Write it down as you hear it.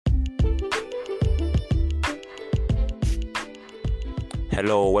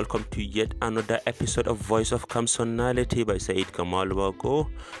Hello, welcome to yet another episode of Voice of Comsonality by Said Kamal Wago.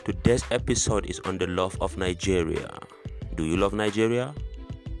 Today's episode is on the love of Nigeria. Do you love Nigeria?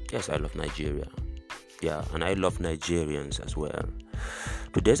 Yes, I love Nigeria. Yeah, and I love Nigerians as well.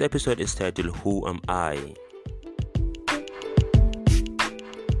 Today's episode is titled Who Am I?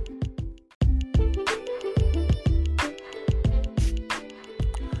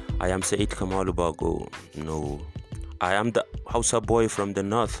 I am Said Kamal Wago. No. I am the Hausa boy from the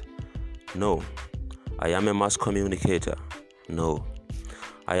north. No. I am a mass communicator. No.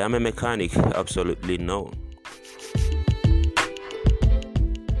 I am a mechanic. Absolutely no.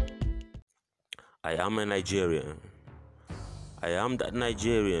 I am a Nigerian. I am that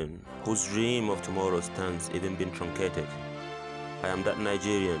Nigerian whose dream of tomorrow stands even been truncated. I am that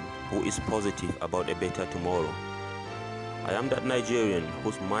Nigerian who is positive about a better tomorrow. I am that Nigerian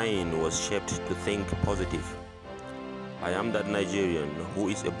whose mind was shaped to think positive. I am that Nigerian who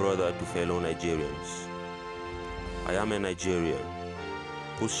is a brother to fellow Nigerians. I am a Nigerian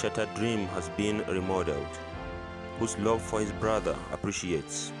whose shattered dream has been remodeled, whose love for his brother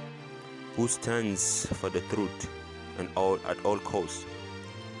appreciates, who stands for the truth and at all costs,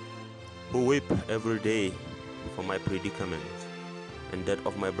 who weep every day for my predicament and that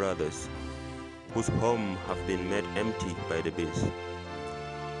of my brothers, whose home have been made empty by the beast.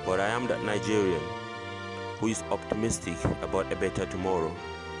 But I am that Nigerian who is optimistic about a better tomorrow,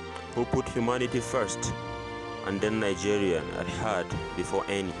 who put humanity first and then Nigeria at heart before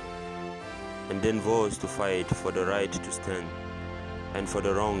any, and then vows to fight for the right to stand and for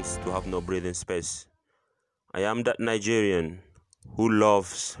the wrongs to have no breathing space. I am that Nigerian who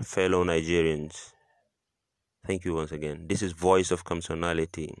loves fellow Nigerians. Thank you once again. This is Voice of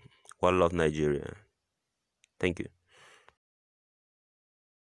Comsonality. One love, Nigeria. Thank you.